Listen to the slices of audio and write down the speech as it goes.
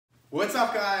What's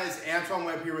up, guys? Antoine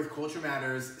Webb here with Culture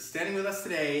Matters. Standing with us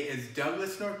today is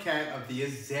Douglas Norquette of the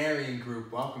Azarian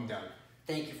Group. Welcome, Doug.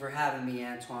 Thank you for having me,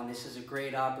 Antoine. This is a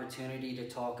great opportunity to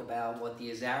talk about what the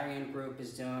Azarian Group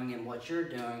is doing and what you're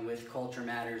doing with Culture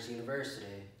Matters University.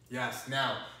 Yes.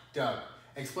 Now, Doug,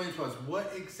 explain to us,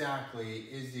 what exactly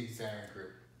is the Azarian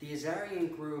Group? The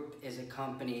Azarian Group is a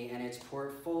company, and its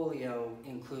portfolio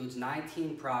includes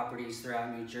 19 properties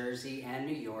throughout New Jersey and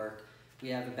New York. We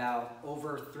have about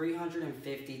over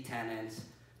 350 tenants,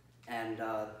 and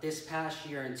this past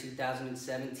year in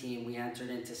 2017, we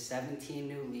entered into 17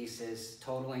 new leases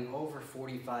totaling over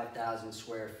 45,000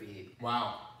 square feet.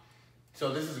 Wow.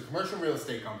 So this is a commercial real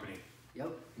estate company.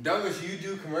 Yep. Douglas, you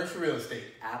do commercial real estate.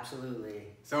 Absolutely.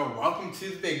 So welcome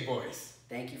to the big boys.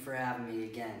 Thank you for having me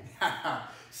again.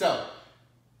 So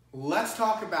let's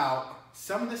talk about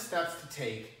some of the steps to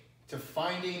take to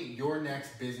finding your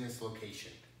next business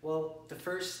location. Well, the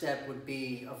first step would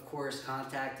be, of course,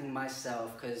 contacting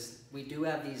myself, because we do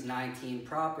have these 19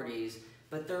 properties,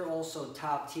 but they're also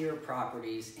top tier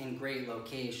properties in great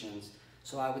locations.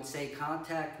 So I would say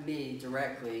contact me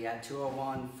directly at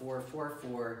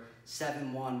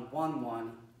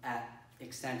 201-444-7111 at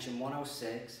extension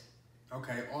 106.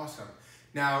 Okay, awesome.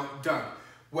 Now, Doug,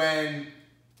 when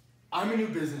I'm a new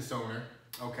business owner,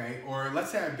 okay, or let's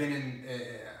say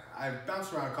I've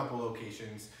bounced around a couple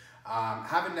locations,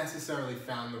 haven't necessarily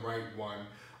found the right one,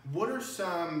 what are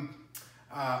some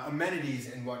amenities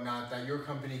and whatnot that your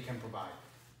company can provide?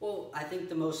 Well, I think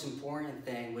the most important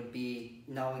thing would be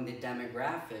knowing the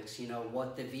demographics, you know,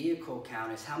 what the vehicle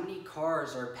count is, how many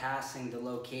cars are passing the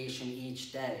location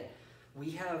each day.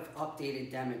 We have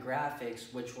updated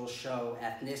demographics which will show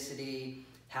ethnicity,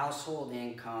 household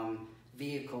income,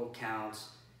 vehicle counts,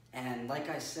 and like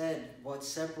I said, what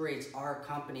separates our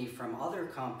company from other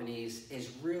companies is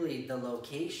really the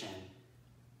location.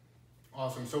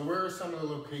 Awesome. So where are some of the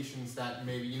locations that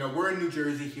maybe, you know, we're in New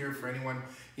Jersey here for anyone,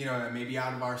 you know, that may be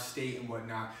out of our state and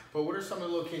whatnot, but what are some of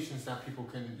the locations that people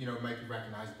can, you know, might be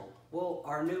recognizable? Well,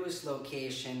 our newest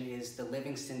location is the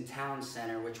Livingston Town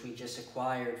Center, which we just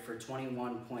acquired for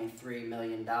 $21.3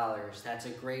 million. That's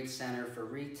a great center for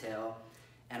retail.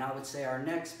 And I would say our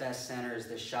next best center is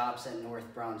the Shops at North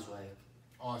Brunswick.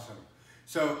 Awesome.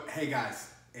 So, hey guys,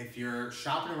 if you're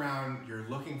shopping around, you're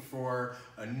looking for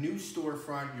a new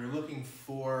storefront, you're looking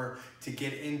to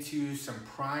get into some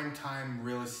prime time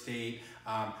real estate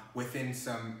within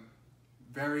some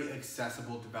very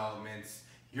accessible developments,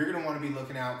 you're gonna wanna be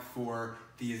looking out for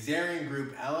the Azarian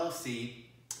Group LLC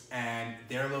and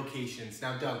their locations.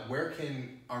 Now, Doug, where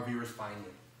can our viewers find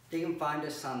you? They can find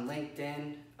us on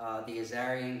LinkedIn, the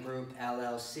Azarian Group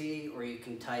LLC, or you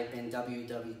can type in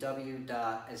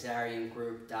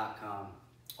www.azariangroup.com.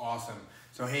 Awesome.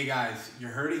 So hey guys, you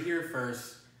heard it here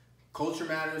first. Culture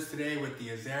Matters today with the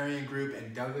Azarian Group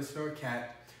and Douglas Norquette.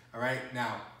 All right,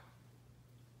 now,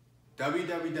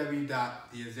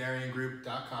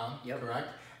 www.theazariangroup.com, yep. Correct?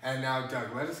 And now,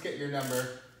 Doug, let us get your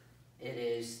number. It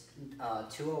is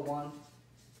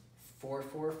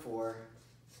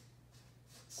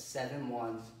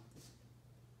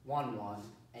 201-444-7111,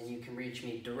 and you can reach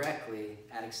me directly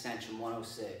at extension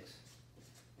 106.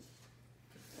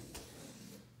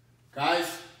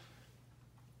 Guys,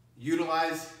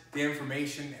 utilize the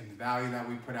information and the value that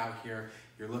we put out here.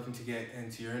 You're looking to get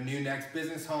into your new next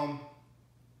business home,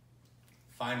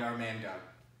 find our man Doug.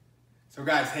 So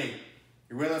guys, hey,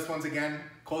 you're with us once again,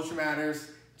 Culture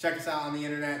Matters. Check us out on the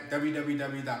internet,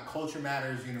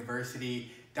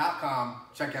 www.culturemattersuniversity.com.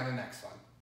 Check out the next one.